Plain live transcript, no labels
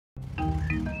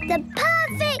The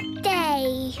perfect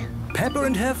day. Peppa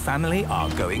and her family are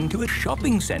going to a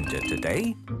shopping centre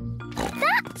today.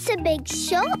 That's a big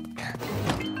shop.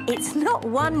 It's not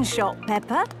one shop,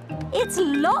 Peppa. It's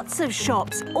lots of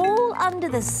shops, all under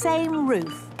the same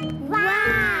roof.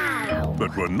 Wow!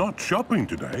 But we're not shopping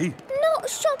today. Not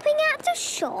shopping at the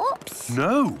shops?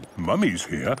 No, Mummy's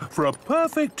here for a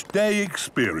perfect day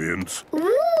experience.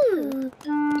 Ooh!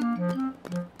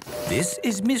 This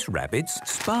is Miss Rabbit's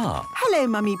spa. Hello,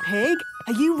 Mummy Pig.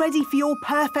 Are you ready for your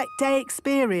perfect day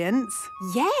experience?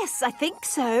 Yes, I think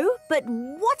so. But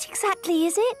what exactly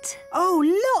is it? Oh,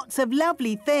 lots of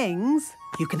lovely things.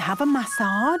 You can have a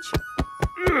massage,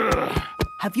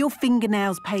 have your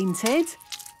fingernails painted,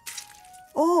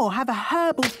 or have a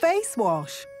herbal face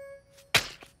wash.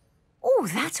 Oh,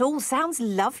 that all sounds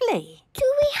lovely. Do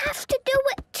we have to do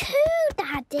it too,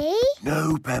 Daddy?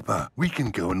 No, Peppa. We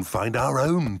can go and find our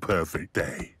own perfect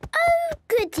day. Oh,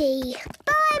 goody.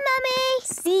 Bye, Mummy.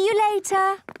 See you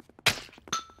later.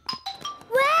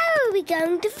 Where are we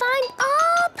going to find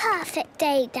our perfect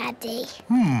day, Daddy?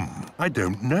 I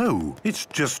don't know. It's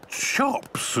just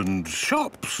shops and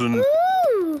shops and...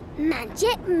 Ooh,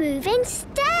 magic moving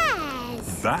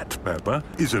stairs. That, Peppa,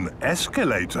 is an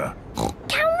escalator.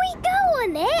 Can we go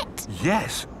on it?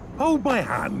 Yes. Hold my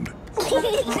hand.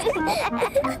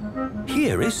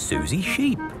 Here is Susie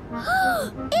Sheep.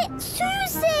 It's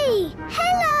Susie!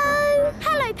 Hello!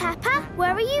 Hello, Peppa.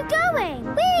 Where are you going?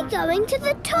 We're going to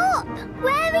the top.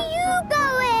 Where are you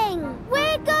going?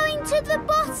 We're going to the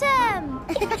bottom.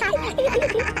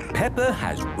 Peppa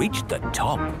has reached the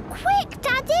top. Quick,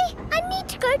 Daddy! I need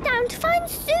to go down to find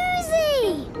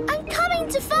Susie. I'm coming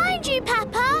to find you,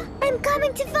 Peppa. I'm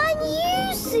coming to find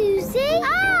you, Susie.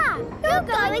 Ah! You're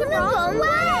going the wrong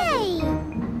way.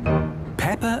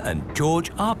 Peppa and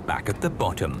George are back at the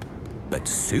bottom, but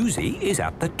Susie is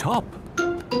at the top.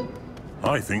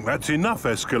 I think that's enough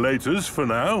escalators for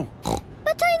now.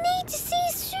 But I need to see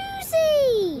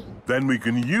Susie. Then we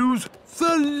can use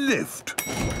the lift.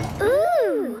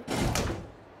 Ooh.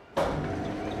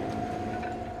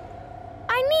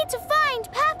 I need to find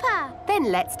Peppa.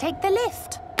 Then let's take the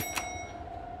lift.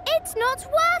 It's not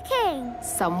working.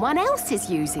 Someone else is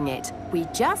using it. We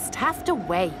just have to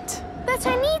wait. But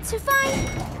I need to find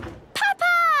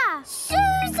Peppa!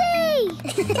 Susie!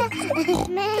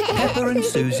 Peppa and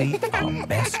Susie are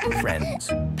best friends.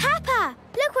 Peppa,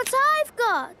 look what I've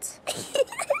got.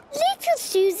 Little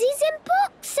Susie's in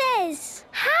boxes.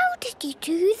 How did you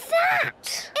do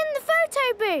that? In the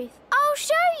photo booth. I'll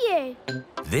show you.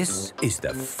 This is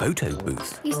the photo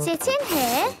booth. You sit in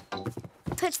here,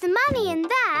 put the money in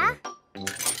there,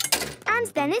 and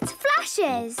then it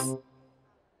flashes.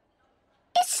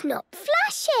 It's not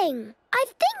flashing. I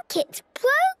think it's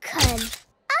broken.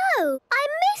 Oh, I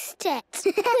missed it.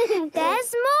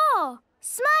 There's more.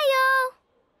 Smile.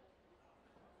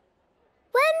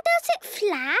 When does it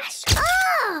flash?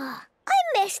 Ah!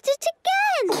 I missed it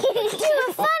again. Do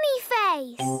a funny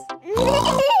face.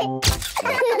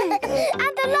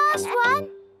 And the last one.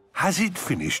 Has it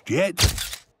finished yet?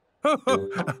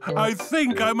 I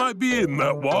think I might be in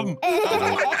that one.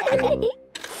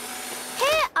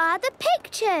 Here are the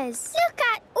pictures. Look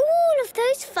at all of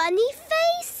those funny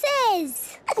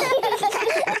faces.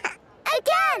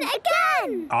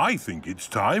 Again! I think it's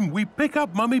time we pick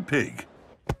up Mummy Pig.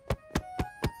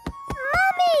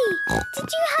 Mummy, did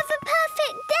you have a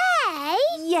perfect day?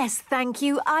 Yes, thank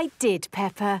you. I did,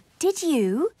 Peppa. Did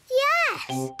you?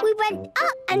 Yes. We went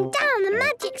up and down the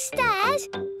magic stairs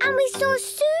and we saw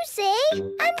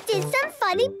Susie and did some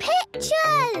funny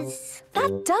pictures.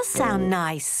 That does sound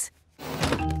nice.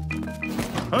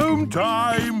 Home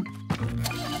time!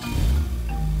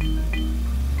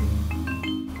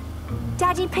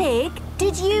 Daddy Pig,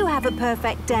 did you have a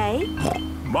perfect day?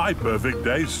 My perfect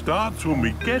day starts when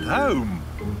we get home.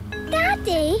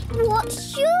 Daddy,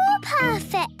 what's your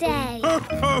perfect day?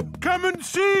 Come and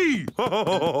see!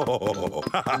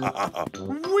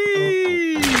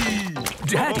 Whee!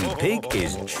 Daddy Pig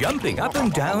is jumping up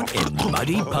and down in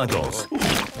muddy puddles.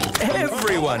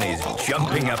 Everyone is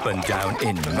jumping up and down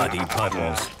in muddy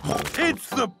puddles. It's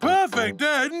the perfect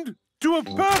end to a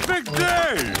perfect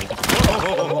day!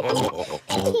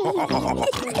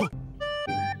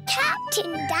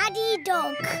 Captain Daddy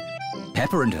Dog.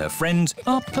 Peppa and her friends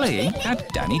are playing at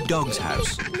Danny Dog's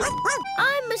house.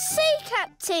 I'm a sea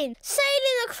captain,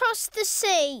 sailing across the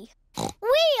sea.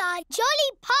 We are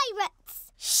jolly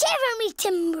pirates. Shiver me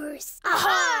timbers.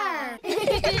 Aha!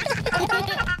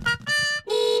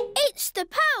 It's the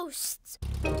post.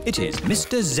 It is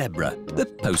Mr. Zebra, the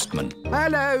postman.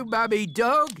 Hello, Mummy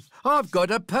Dog. I've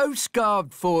got a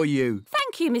postcard for you.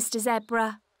 Thank you, Mr.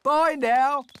 Zebra. Bye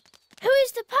now. Who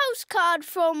is the postcard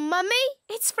from, Mummy?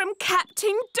 It's from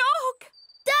Captain Dog.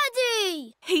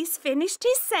 Daddy! He's finished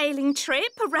his sailing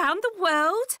trip around the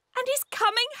world and he's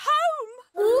coming home.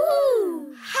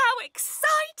 Ooh! How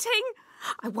exciting!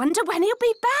 I wonder when he'll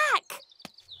be back.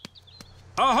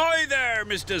 Ahoy there,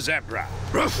 Mr. Zebra.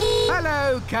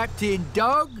 Hello, Captain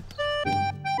Dog.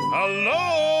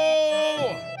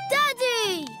 Hello!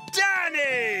 Daddy!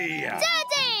 Danny!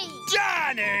 Daddy!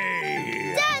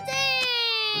 Danny! Daddy!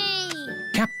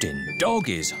 Captain Dog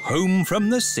is home from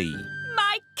the sea.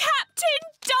 My Captain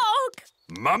Dog!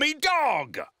 Mummy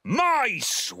Dog, my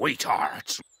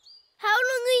sweetheart. How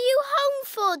long are you home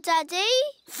for, Daddy?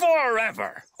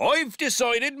 Forever. I've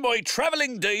decided my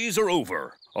travelling days are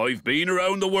over. I've been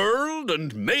around the world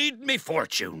and made me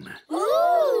fortune.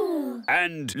 Ooh!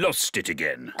 And lost it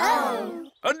again. Oh!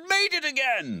 And made it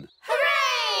again.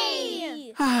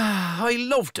 Hooray! I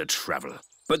love to travel,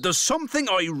 but there's something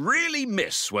I really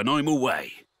miss when I'm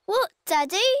away. What,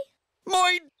 Daddy?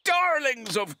 My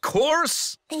darlings, of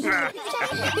course. Ruff,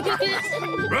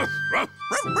 ruff.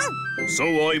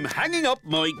 So I'm hanging up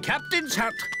my captain's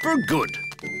hat for good.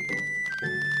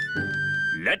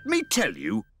 Let me tell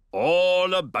you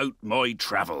all about my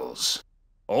travels.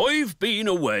 I've been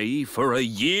away for a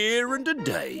year and a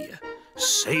day,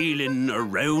 sailing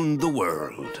around the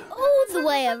world. All the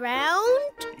way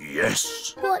around?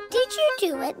 Yes. What did you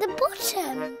do at the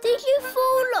bottom? Did you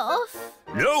fall off?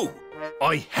 No,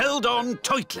 I held on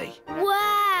tightly.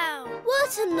 Wow!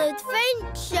 What an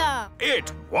adventure!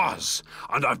 It was,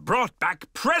 and I've brought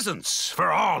back presents for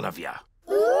all of you.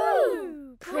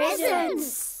 Ooh!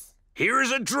 Presents!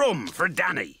 Here's a drum for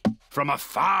Danny from a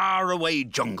faraway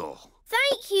jungle.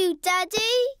 Thank you, Daddy.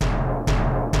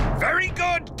 Very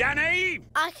good, Danny.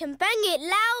 I can bang it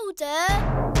louder.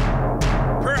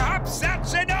 Perhaps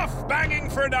that's enough banging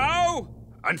for now.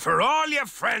 And for all your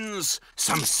friends,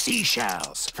 some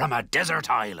seashells from a desert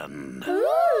island.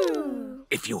 Ooh!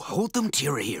 If you hold them to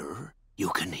your ear, you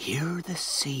can hear the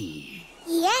sea.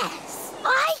 Yes,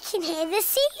 I can hear the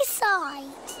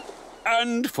seaside.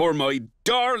 And for my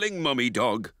darling mummy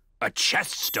dog, a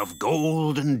chest of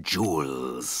gold and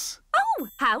jewels. Oh,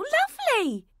 how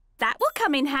lovely. That will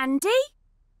come in handy.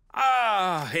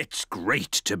 Ah, it's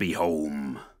great to be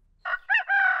home.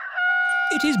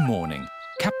 It is morning.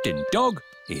 Captain Dog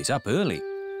is up early.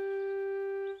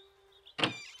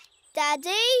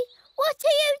 Daddy, what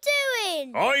are you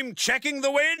doing? I'm checking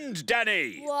the wind,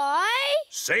 Danny. Why?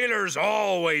 Sailors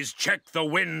always check the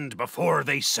wind before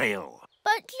they sail.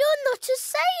 But you're not a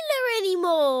sailor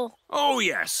anymore. Oh,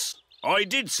 yes. I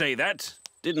did say that,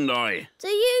 didn't I? Do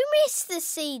you miss the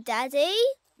sea, Daddy?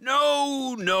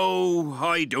 No,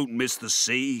 I don't miss the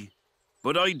sea.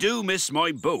 But I do miss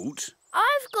my boat.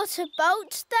 I've got a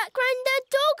boat that Grandad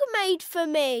Dog made for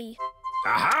me.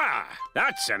 Aha!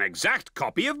 That's an exact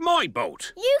copy of my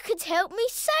boat. You could help me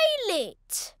sail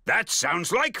it. That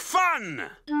sounds like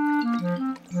fun!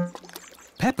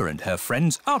 Peppa and her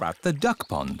friends are at the duck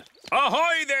pond.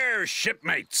 Ahoy there,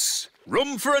 shipmates!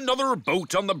 Room for another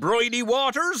boat on the briny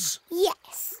waters?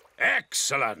 Yes.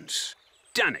 Excellent.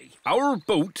 Danny, our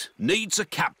boat needs a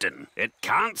captain. It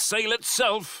can't sail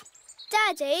itself.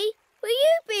 Daddy, will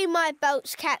you be my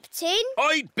boat's captain?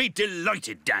 I'd be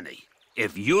delighted, Danny,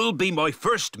 if you'll be my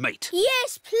first mate.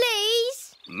 Yes,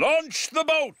 please. Launch the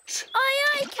boat. Aye,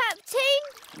 aye,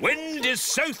 Captain. Wind is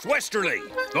southwesterly.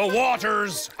 The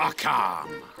waters are calm.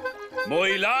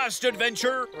 My last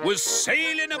adventure was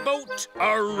sailing a boat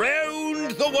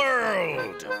around the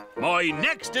world. My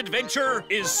next adventure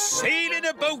is sailing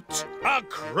a boat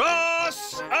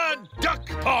across a duck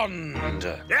pond.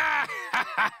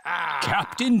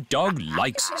 Captain Dog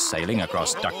likes sailing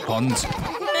across duck ponds.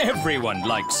 Everyone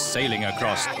likes sailing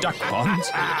across duck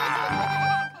ponds.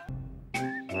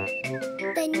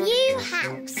 The new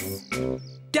house.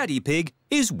 Daddy Pig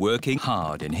is working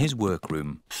hard in his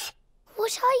workroom.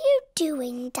 What are you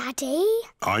doing, Daddy?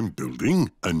 I'm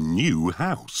building a new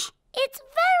house. It's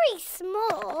very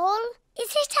small.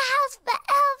 Is it a house for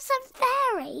elves and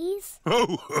fairies?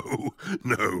 Oh,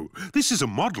 no. This is a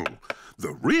model.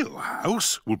 The real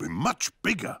house will be much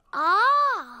bigger.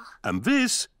 Ah. And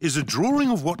this is a drawing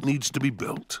of what needs to be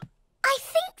built. I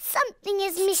think something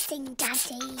is missing,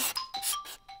 Daddy.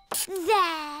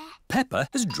 There. Peppa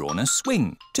has drawn a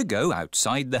swing to go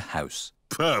outside the house.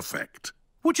 Perfect.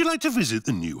 Would you like to visit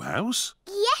the new house?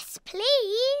 Yes,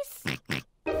 please.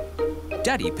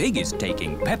 Daddy Pig is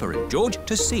taking Peppa and George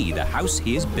to see the house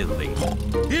he is building.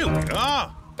 Here we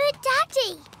are. But,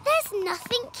 Daddy, there's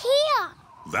nothing here.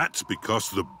 That's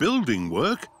because the building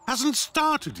work hasn't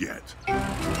started yet.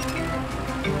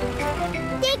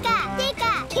 Digger,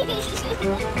 digger.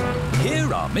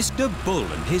 Here are Mr. Bull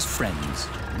and his friends.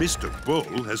 Mr.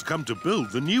 Bull has come to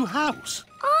build the new house.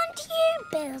 Aren't you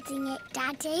building it,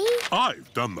 Daddy?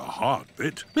 I've done the hard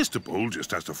bit. Mr. Bull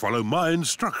just has to follow my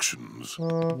instructions.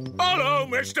 Hello,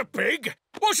 Mr. Pig.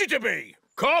 What's it to be?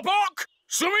 Car park?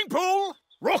 Swimming pool?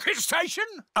 Rocket station?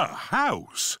 A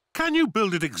house? Can you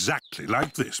build it exactly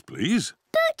like this, please?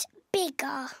 But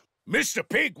bigger. Mr.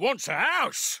 Pig wants a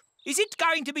house. Is it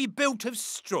going to be built of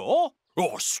straw?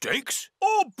 Or sticks?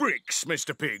 Or bricks,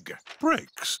 Mr. Pig?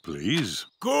 Bricks, please.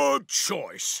 Good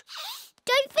choice.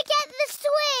 Don't forget the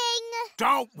swing.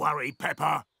 Don't worry,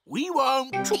 Peppa. We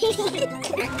won't. Can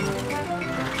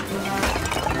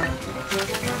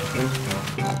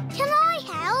I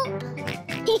help?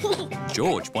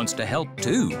 George wants to help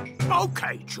too.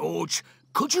 OK, George.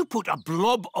 Could you put a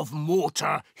blob of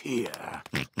mortar here?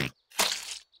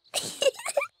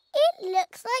 It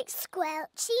looks like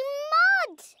squelchy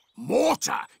mud.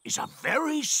 Mortar is a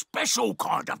very special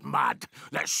kind of mud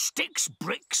that sticks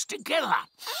bricks together.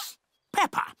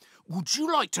 Peppa, would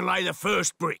you like to lay the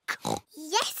first brick?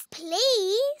 Yes,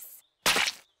 please.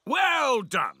 Well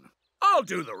done. I'll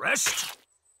do the rest.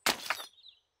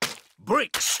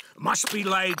 Bricks must be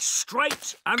laid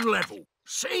straight and level.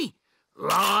 See?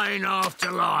 Line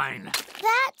after line.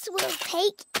 That will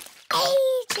take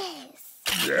ages.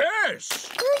 Yes.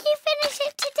 Will you finish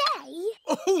it today?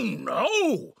 Oh,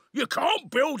 no. You can't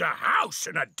build a house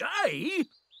in a day.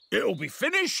 It'll be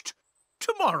finished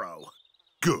tomorrow.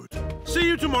 Good. See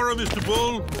you tomorrow, Mr.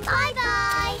 Bull.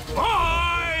 Bye-bye.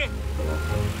 Bye!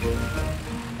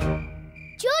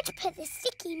 George put the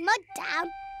sticky mud down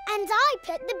and I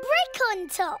put the brick on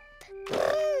top.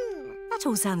 That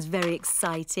all sounds very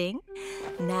exciting.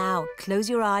 Now, close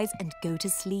your eyes and go to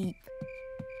sleep.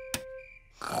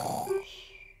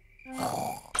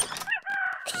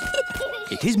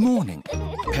 It is morning.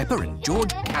 Peppa and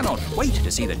George cannot wait to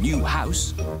see the new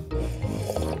house.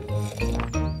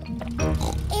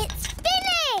 It's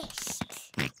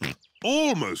finished!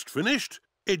 Almost finished.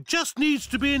 It just needs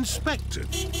to be inspected.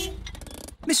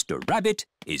 Mr. Rabbit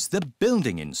is the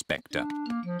building inspector.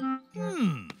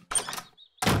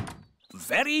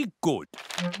 Very good.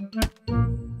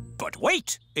 But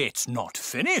wait, it's not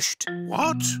finished.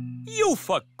 What? You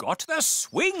forgot the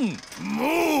swing.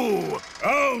 Moo!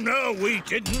 Oh, no, we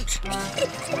didn't.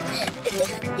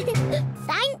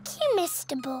 Thank you,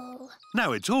 Mr. Bull.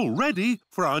 Now it's all ready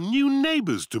for our new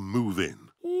neighbours to move in.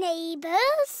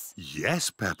 Neighbours?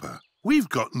 Yes, Peppa. We've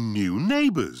got new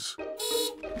neighbours.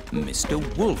 Mr.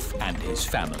 Wolf and his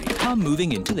family are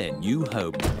moving into their new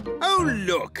home. Oh,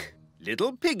 look.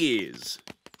 Little piggies.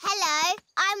 Hello,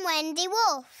 I'm Wendy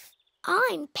Wolf.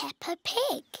 I'm Peppa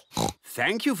Pig.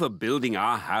 Thank you for building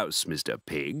our house, Mr.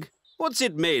 Pig. What's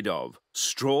it made of?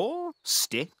 Straw?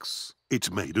 Sticks?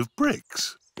 It's made of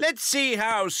bricks. Let's see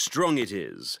how strong it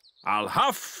is. I'll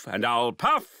huff and I'll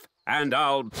puff and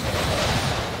I'll...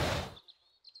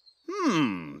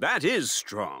 that is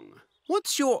strong.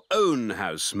 What's your own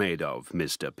house made of,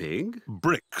 Mr. Pig?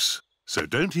 Bricks. So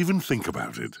don't even think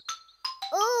about it.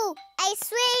 Ooh, a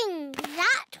swing.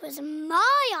 That was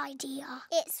my idea.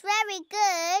 It's very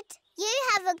good. You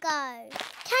have a go.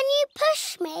 Can you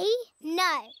push me?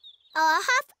 No. I'll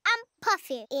huff and puff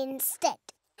you instead.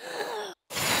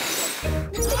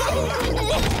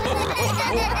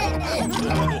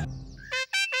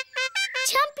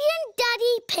 Champion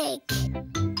Daddy Pig.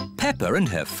 Peppa and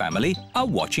her family are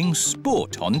watching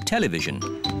sport on television.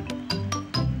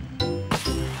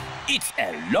 It's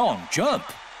a long jump.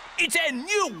 It's a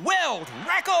new world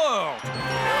record!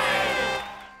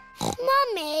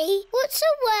 Mummy, what's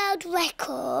a world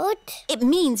record? It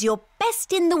means you're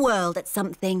best in the world at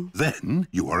something. Then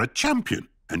you are a champion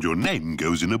and your name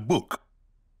goes in a book.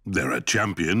 There are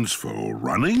champions for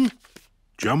running,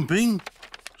 jumping,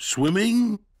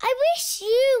 swimming. I wish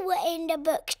you were in the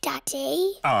book,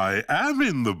 Daddy. I am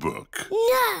in the book.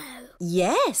 No.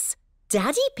 Yes,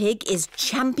 Daddy Pig is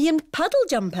champion puddle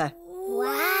jumper.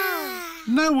 Wow.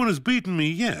 No one has beaten me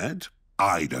yet.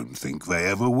 I don't think they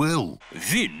ever will.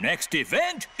 The next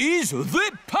event is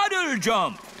the puddle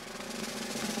jump.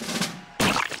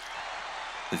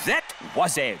 That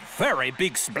was a very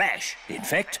big splash. In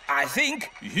fact, I think,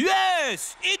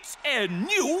 yes, it's a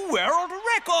new world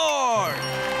record.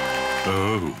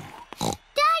 Oh.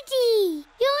 Daddy,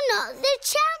 you're not the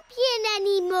champion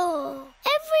anymore.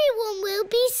 Everyone will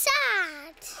be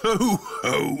sad. Ho,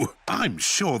 ho. I'm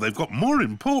sure they've got more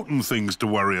important things to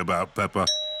worry about, Peppa.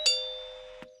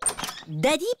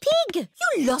 Daddy Pig,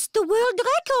 you lost the world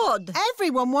record.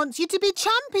 Everyone wants you to be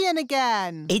champion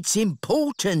again. It's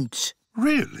important.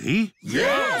 Really?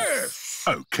 Yes!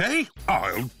 OK,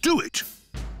 I'll do it.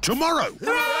 Tomorrow.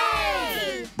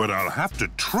 Hooray! but I'll have to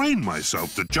train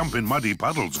myself to jump in muddy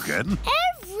puddles again.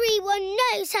 Everyone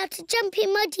knows how to jump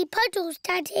in muddy puddles,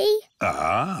 Daddy.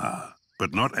 Ah,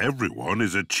 but not everyone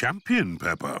is a champion,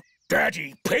 Peppa.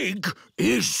 Daddy Pig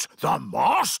is the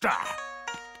master.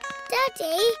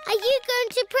 Daddy, are you going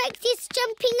to practice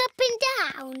jumping up and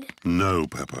down? No,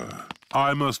 Peppa.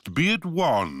 I must be at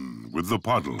one with the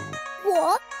puddle.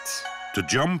 What? To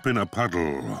jump in a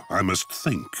puddle, I must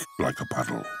think like a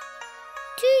puddle.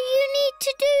 Do you need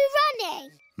to do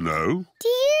running? No. Do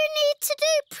you need to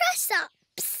do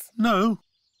press-ups? No.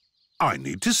 I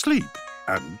need to sleep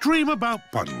and dream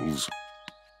about puddles.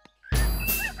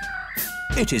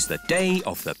 It is the day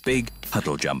of the big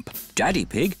puddle jump. Daddy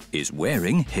Pig is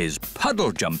wearing his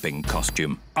puddle jumping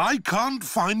costume. I can't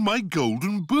find my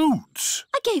golden boots.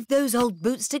 I gave those old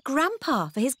boots to Grandpa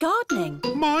for his gardening.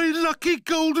 My lucky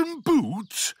golden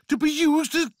boots to be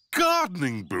used as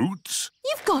gardening boots?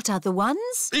 You've got other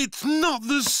ones. It's not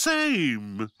the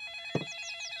same.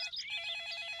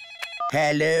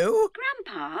 Hello?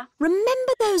 Grandpa?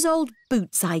 Remember those old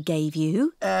boots I gave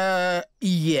you?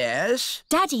 Yes.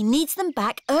 Daddy needs them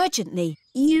back urgently.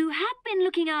 You have been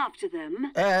looking after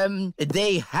them.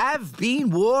 They have been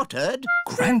watered.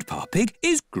 Grandpa Pig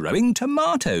is growing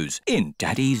tomatoes in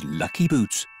Daddy's lucky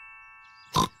boots.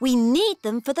 We need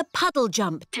them for the puddle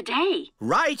jump today.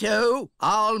 Righto,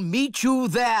 I'll meet you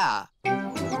there.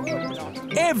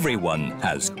 Everyone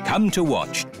has come to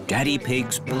watch Daddy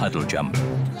Pig's puddle jump.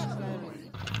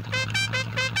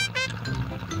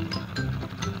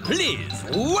 Please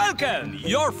welcome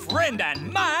your friend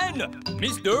and mine,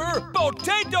 Mr.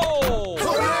 Potato!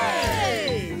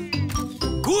 Hooray!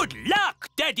 Good luck,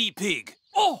 Daddy Pig.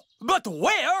 Oh, but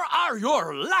where are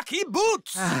your lucky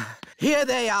boots? Here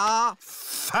they are.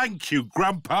 Thank you,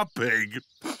 Grandpa Pig.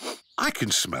 I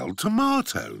can smell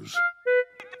tomatoes.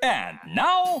 And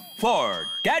now for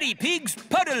Daddy Pig's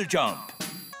puddle jump.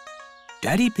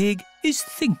 Daddy Pig is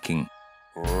thinking.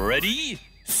 Ready,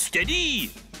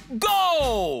 steady,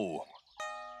 go!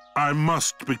 I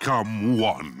must become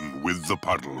one with the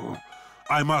puddle.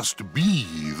 I must be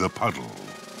the puddle.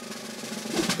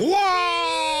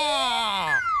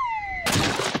 Wah!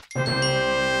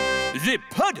 The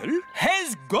puddle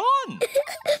has gone.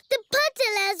 The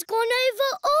puddle has gone over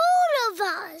all of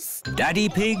us. Daddy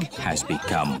Pig has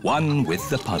become one with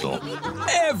the puddle.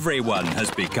 Everyone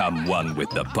has become one with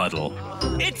the puddle.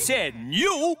 It's a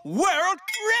new world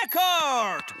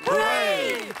record!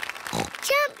 Hooray!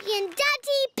 Champion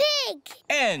Daddy Pig.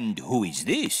 And who is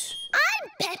this? I'm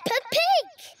Peppa Pig.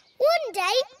 One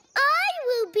day, I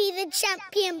will be the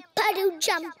champion puddle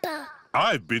jumper.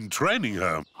 I've been training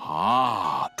her.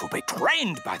 Ah, to be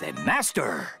trained by the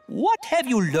master. What have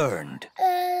you learned?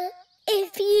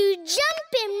 If you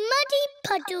jump in muddy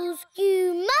puddles,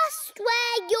 you must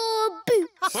wear your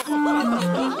boots.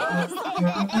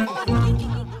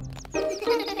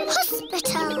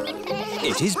 Hospital.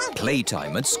 It is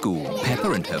playtime at school.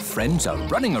 Peppa and her friends are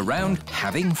running around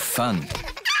having fun.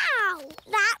 Ow!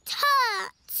 That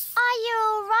hurts. Are you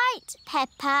all right,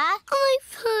 Peppa?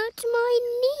 I've hurt my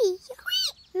knee.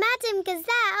 Madam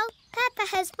Gazelle, Peppa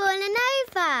has fallen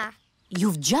over.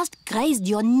 You've just grazed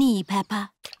your knee, Peppa.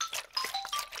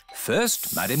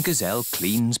 First, Madame Gazelle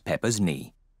cleans Peppa's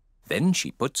knee. Then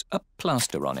she puts a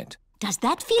plaster on it. Does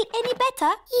that feel any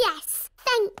better? Yes,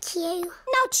 thank you.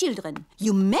 Now, children,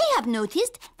 you may have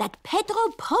noticed that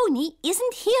Pedro Pony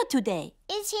isn't here today.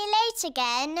 Is he late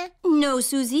again? No,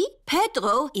 Susie.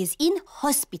 Pedro is in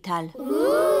hospital.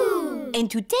 Ooh.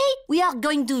 And today we are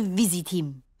going to visit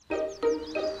him.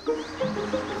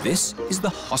 This is the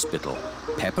hospital.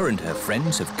 Peppa and her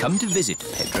friends have come to visit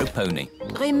Pedro Pony.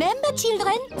 Remember,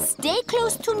 children, stay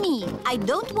close to me. I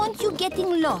don't want you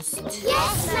getting lost.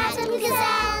 Yes, Madam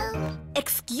Gazelle.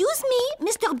 Excuse me,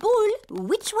 Mr. Bull.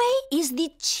 Which way is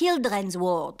the children's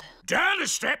ward? Down the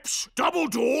steps, double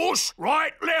doors,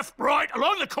 right,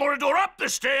 along the corridor, up the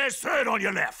stairs, third on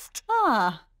your left.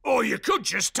 Ah. Or you could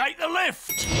just take the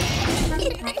left.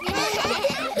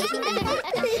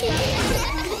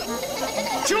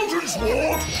 Children's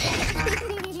ward.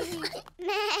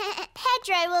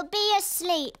 Pedro will be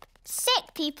asleep.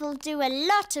 Sick people do a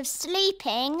lot of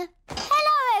sleeping.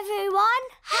 Hello, everyone.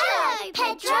 Hello,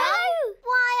 Pedro.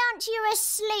 Why aren't you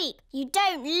asleep? You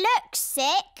don't look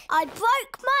sick. I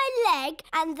broke my leg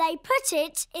and they put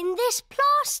it in this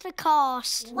plaster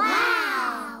cast.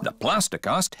 Wow. The plaster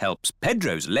cast helps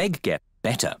Pedro's leg get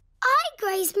better. I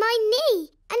grazed my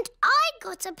knee and I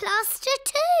got a plaster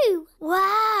too.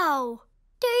 Wow.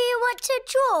 Do you like to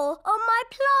draw on my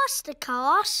plaster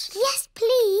cast? Yes,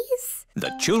 please.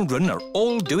 The children are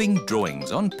all doing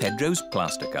drawings on Pedro's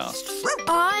plaster cast.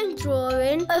 I'm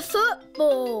drawing a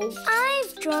football.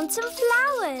 I've drawn some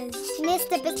flowers.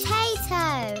 Mr.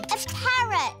 Potato. A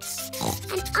parrot.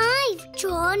 And I've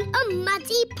drawn a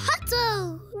muddy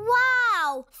puddle.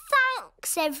 Wow!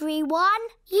 Thanks, everyone.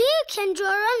 You can draw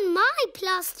on my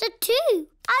plaster too.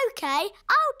 OK,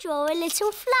 I'll draw a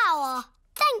little flower.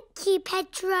 Thank you,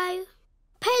 Pedro.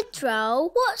 Pedro,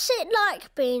 what's it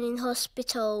like being in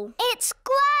hospital? It's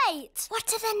great.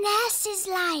 What are the nurses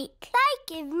like?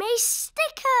 They give me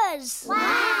stickers.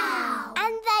 Wow.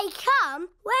 And they come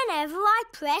whenever I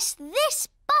press this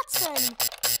button.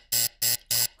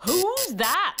 Who's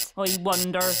that, I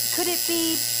wonder? Could it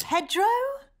be Pedro?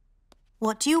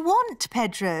 What do you want,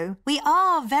 Pedro? We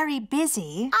are very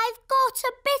busy. I've got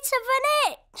a bit of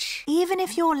an itch. Even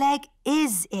if your leg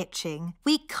is itching,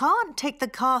 we can't take the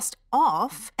cast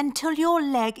off until your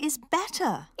leg is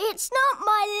better. It's not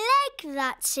my leg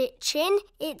that's itching,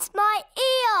 it's my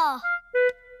ear.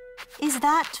 Is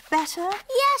that better?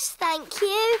 Yes, thank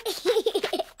you.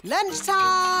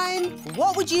 Lunchtime!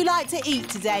 What would you like to eat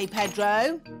today,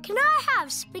 Pedro? Can I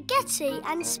have spaghetti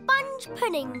and sponge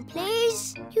pudding,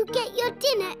 please? You get your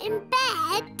dinner in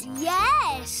bed?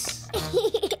 Yes.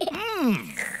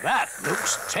 That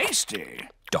looks tasty.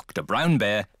 Dr. Brown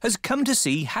Bear has come to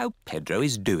see how Pedro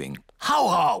is doing. How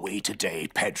are we today,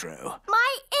 Pedro?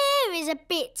 My ear is a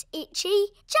bit itchy,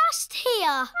 just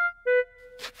here.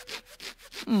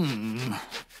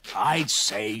 I'd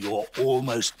say you're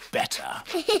almost better.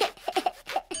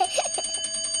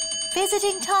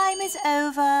 Visiting time is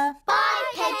over. Bye,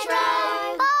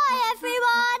 Pedro. Bye,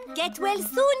 everyone. Get well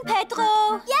soon,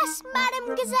 Pedro. Yes,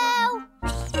 Madam Gazelle.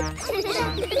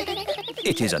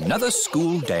 It is another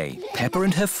school day. Peppa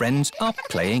and her friends are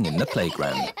playing in the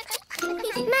playground.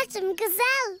 Madam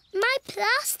Gazelle, my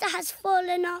plaster has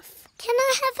fallen off. Can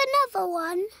I have another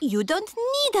one? You don't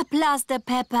need a plaster,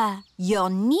 Peppa. Your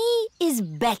knee is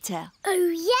better.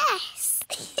 Oh, yes.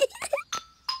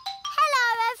 Hello,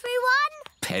 everyone.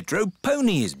 Pedro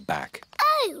Pony is back.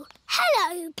 Oh,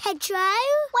 hello, Pedro.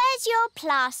 Where's your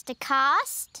plaster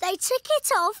cast? They took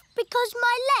it off because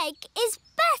my leg is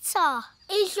better.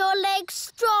 Is your leg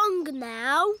strong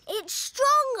now? It's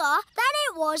stronger than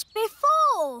it was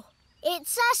before.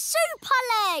 It's a super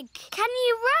leg. Can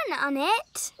you run on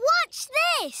it? Watch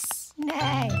this.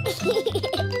 No.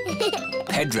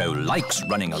 Pedro likes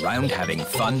running around having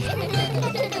fun.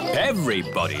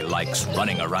 Everybody likes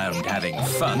running around having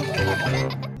fun.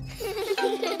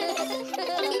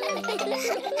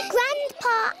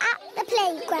 Grandpa at the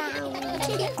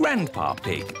playground. Grandpa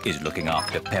Pig is looking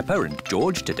after Peppa and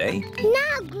George today.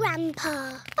 Now,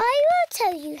 Grandpa, I will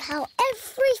tell you how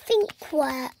everything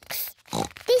works.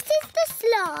 This is the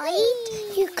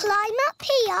slide. You climb up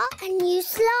here and you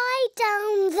slide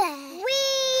down there.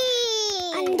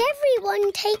 Whee! And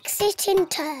everyone takes it in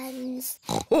turns.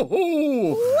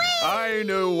 I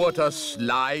know what a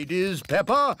slide is,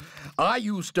 Peppa. I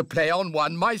used to play on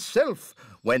one myself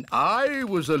when I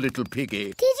was a little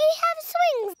piggy. Did you have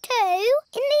swings too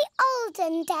in the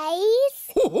olden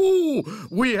days?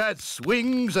 We had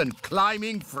swings and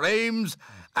climbing frames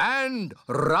and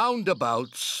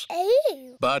roundabouts.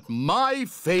 Oh. But my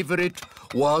favourite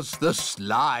was the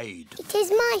slide. It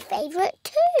is my favourite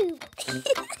too.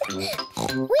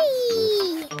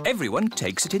 Whee! Everyone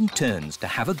takes it in turns to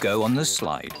have a go on the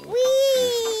slide.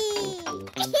 Whee!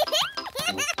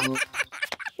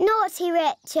 Naughty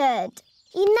Richard.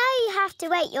 You know you have to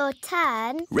wait your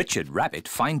turn. Richard Rabbit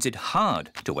finds it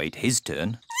hard to wait his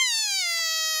turn.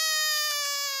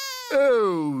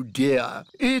 Oh, dear.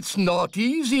 It's not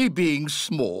easy being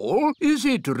small, is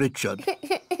it, Richard?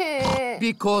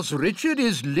 Because Richard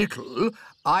is little,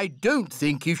 I don't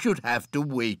think you should have to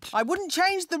wait. I wouldn't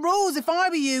change the rules if I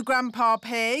were you, Grandpa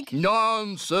Pig.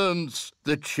 Nonsense.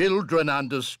 The children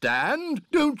understand,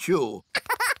 don't you?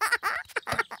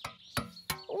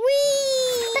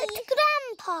 Whee! But,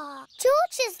 Grandpa,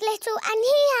 George is little and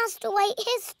he has to wait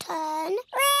his turn.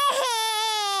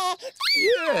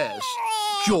 Yes,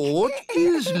 George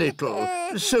is little,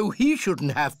 so he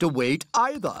shouldn't have to wait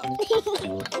either.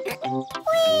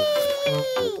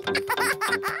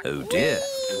 Oh dear,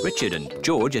 Richard and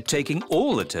George are taking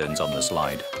all the turns on the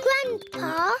slide.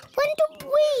 Grandpa, when do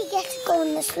we get to go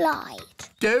on the slide?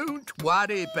 Don't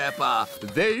worry, Peppa.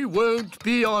 They won't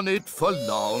be on it for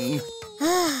long.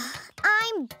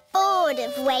 I'm bored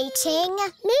of waiting.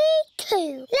 Me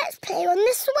too. Let's play on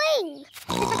the swing.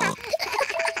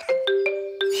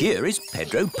 Here is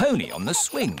Pedro Pony on the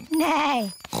swing.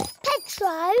 No. Pedro,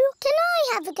 Pedro, can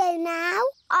I have a go now?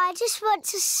 I just want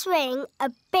to swing a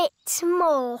bit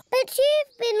more. But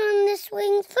you've been on the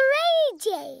swing for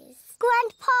ages.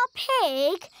 Grandpa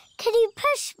Pig, can you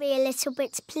push me a little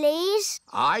bit, please?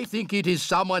 I think it is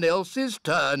someone else's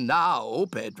turn now,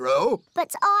 Pedro.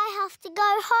 But I have to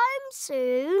go home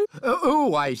soon.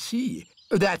 Oh, I see.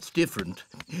 That's different.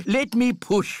 Let me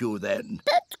push you then.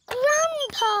 But,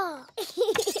 Grandpa...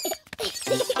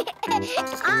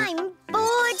 I'm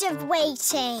bored of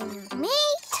waiting. Me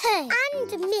too.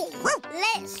 And me.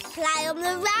 Let's play on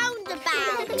the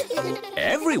roundabout.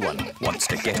 Everyone wants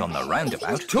to get on the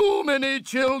roundabout. Too many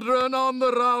children on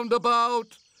the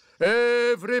roundabout.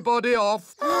 Everybody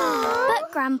off.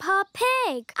 But Grandpa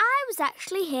Pig, I was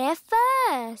actually here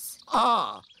first.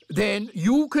 Ah, then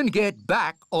you can get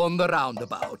back on the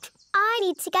roundabout. I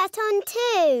need to get on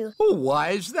too. Why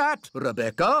is that,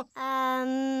 Rebecca?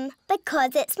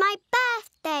 Because it's my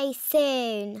birthday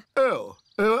soon. Oh,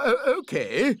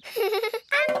 OK. And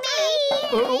me!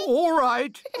 All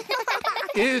right.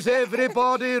 Is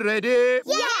everybody ready?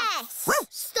 Yes!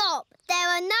 Stop! There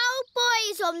are no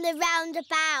boys on the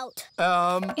roundabout.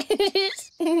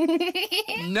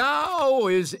 Now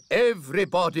is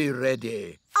everybody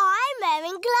ready? I'm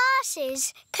wearing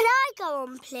glasses. Can I go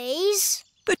on, please?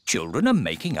 The children are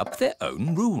making up their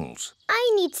own rules.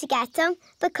 I need to get them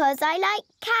because I like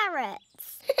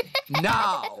carrots.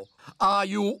 Now, are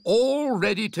you all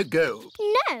ready to go?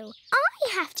 No, I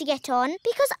have to get on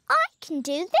because I can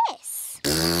do this.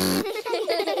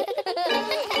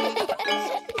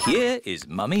 Here is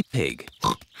Mummy Pig.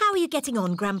 How are you getting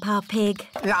on, Grandpa Pig?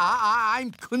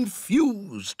 I'm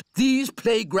confused. These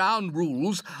playground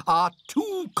rules are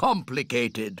too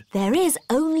complicated. There is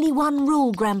only one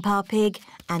rule, Grandpa Pig,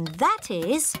 and that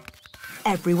is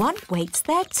everyone waits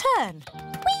their turn.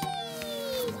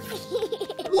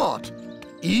 What?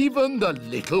 Even the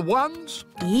little ones?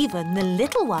 Even the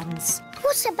little ones.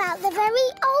 What about the very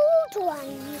old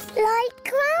ones, like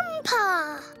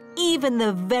Grandpa? Even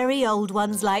the very old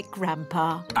ones like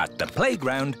Grandpa. At the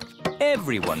playground,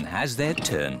 everyone has their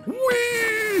turn.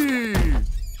 Whee!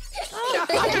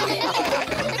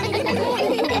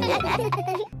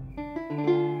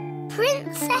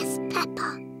 Princess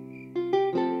Peppa.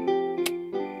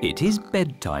 It is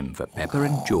bedtime for Peppa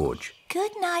and George.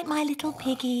 Good night, my little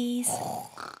piggies.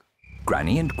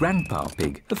 Granny and Grandpa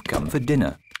Pig have come for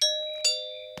dinner.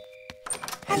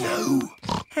 Hello.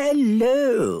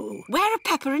 Hello. Where are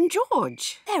Peppa and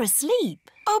George? They're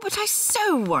asleep. Oh, but I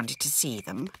so wanted to see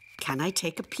them. Can I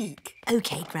take a peek?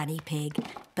 OK, Granny Pig,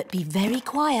 but be very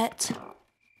quiet.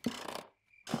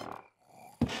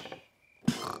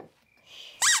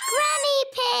 Granny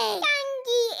Pig!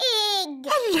 Candy Egg!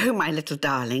 Hello, my little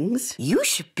darlings. You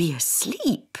should be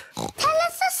asleep. Tell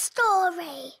us a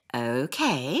story.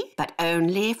 OK, but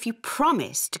only if you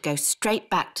promise to go straight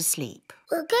back to sleep.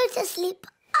 We'll go to sleep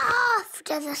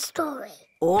after the story.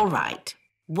 All right.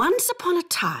 Once upon a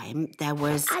time, there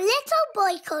was... a little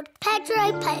boy called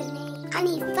Pedro Pony, and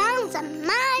he found a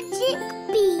magic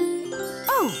bean.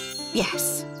 Oh,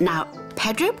 yes. Now,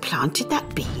 Pedro planted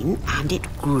that bean and it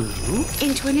grew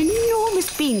into an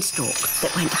enormous beanstalk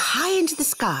that went high into the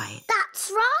sky.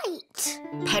 That's right.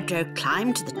 Pedro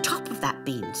climbed to the top of that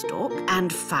beanstalk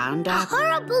and found A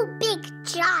horrible big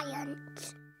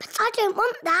giant. But I don't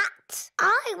want that.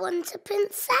 I want a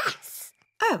princess.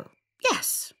 Oh,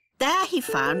 yes. There he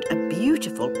found a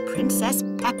beautiful Princess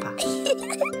Peppa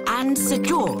and Sir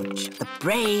George, the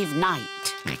brave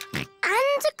knight.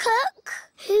 And a cook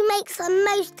who makes the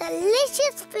most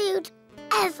delicious food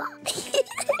ever.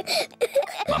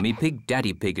 Mummy Pig,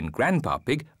 Daddy Pig and Grandpa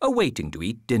Pig are waiting to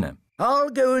eat dinner. I'll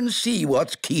go and see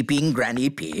what's keeping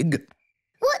Granny Pig.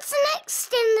 What's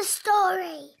next in the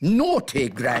story? Naughty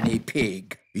Granny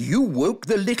Pig. You woke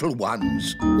the little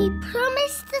ones. We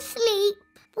promised to sleep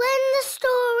when the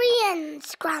story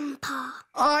ends, Grandpa.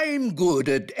 I'm good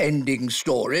at ending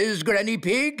stories, Granny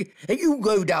Pig. You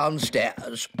go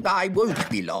downstairs. I won't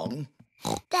be long.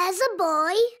 There's a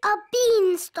boy, a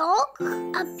beanstalk,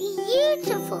 a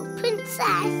beautiful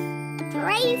princess, a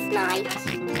brave knight,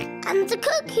 and a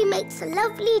cook who makes a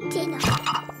lovely dinner.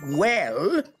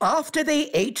 Well, after they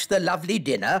ate the lovely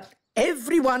dinner,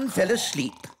 everyone fell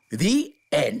asleep. The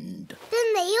end.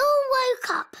 Then they all woke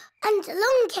up, and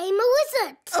along came a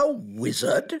wizard. A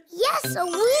wizard? Yes, a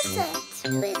wizard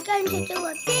who is going to do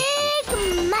a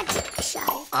big magic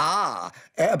show. Ah,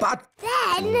 but...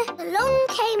 Then along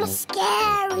came a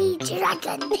scary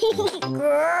dragon.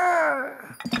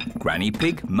 Grrr. Granny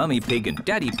Pig, Mummy Pig and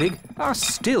Daddy Pig are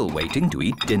still waiting to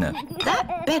eat dinner.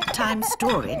 That bedtime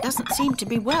story doesn't seem to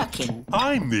be working.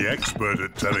 I'm the expert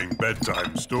at telling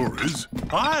bedtime stories.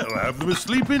 I'll have them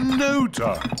asleep in no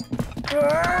time.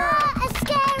 A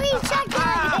scary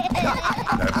dragon!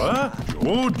 Peppa,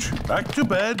 George, back to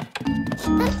bed.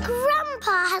 But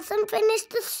Grandpa hasn't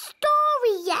finished the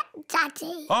story yet,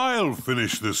 Daddy. I'll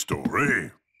finish the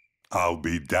story. I'll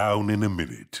be down in a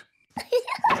minute.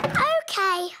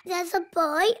 OK, there's a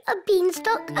boy, a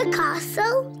beanstalk, a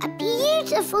castle, a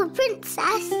beautiful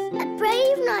princess, a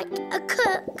brave knight, a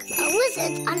cook, a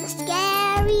wizard and a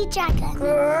scary dragon.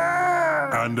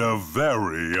 And a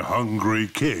very hungry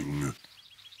king.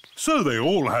 So they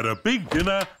all had a big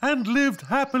dinner and lived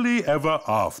happily ever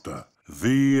after.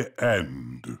 The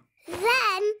end.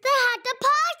 Then they had a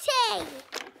party.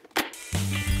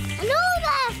 And all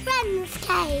their friends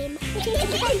came.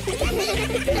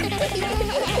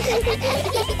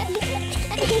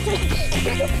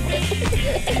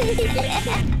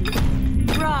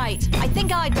 Right, I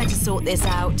think I'd better sort this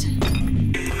out.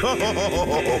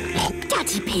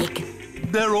 Daddy Pig.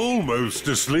 They're almost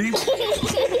asleep.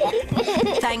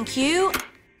 Thank you.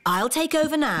 I'll take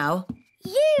over now.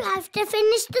 You have to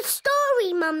finish the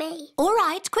story, Mummy. All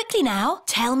right, quickly now.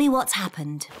 Tell me what's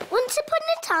happened. Once upon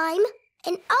a time,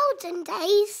 in olden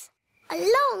days, a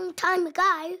long time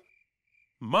ago.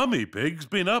 Mummy Pig's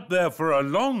been up there for a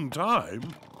long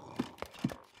time.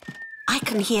 I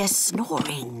can hear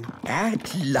snoring.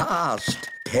 At last,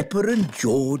 Peppa and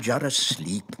George are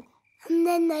asleep. And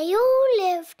then they all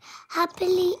lived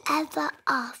happily ever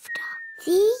after.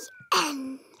 The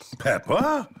end.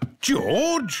 Peppa?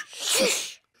 George?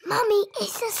 Shh! Mummy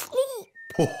is asleep.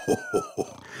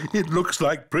 It looks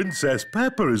like Princess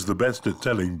Peppa is the best at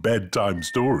telling bedtime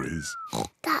stories.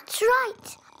 That's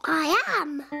right. I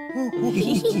am.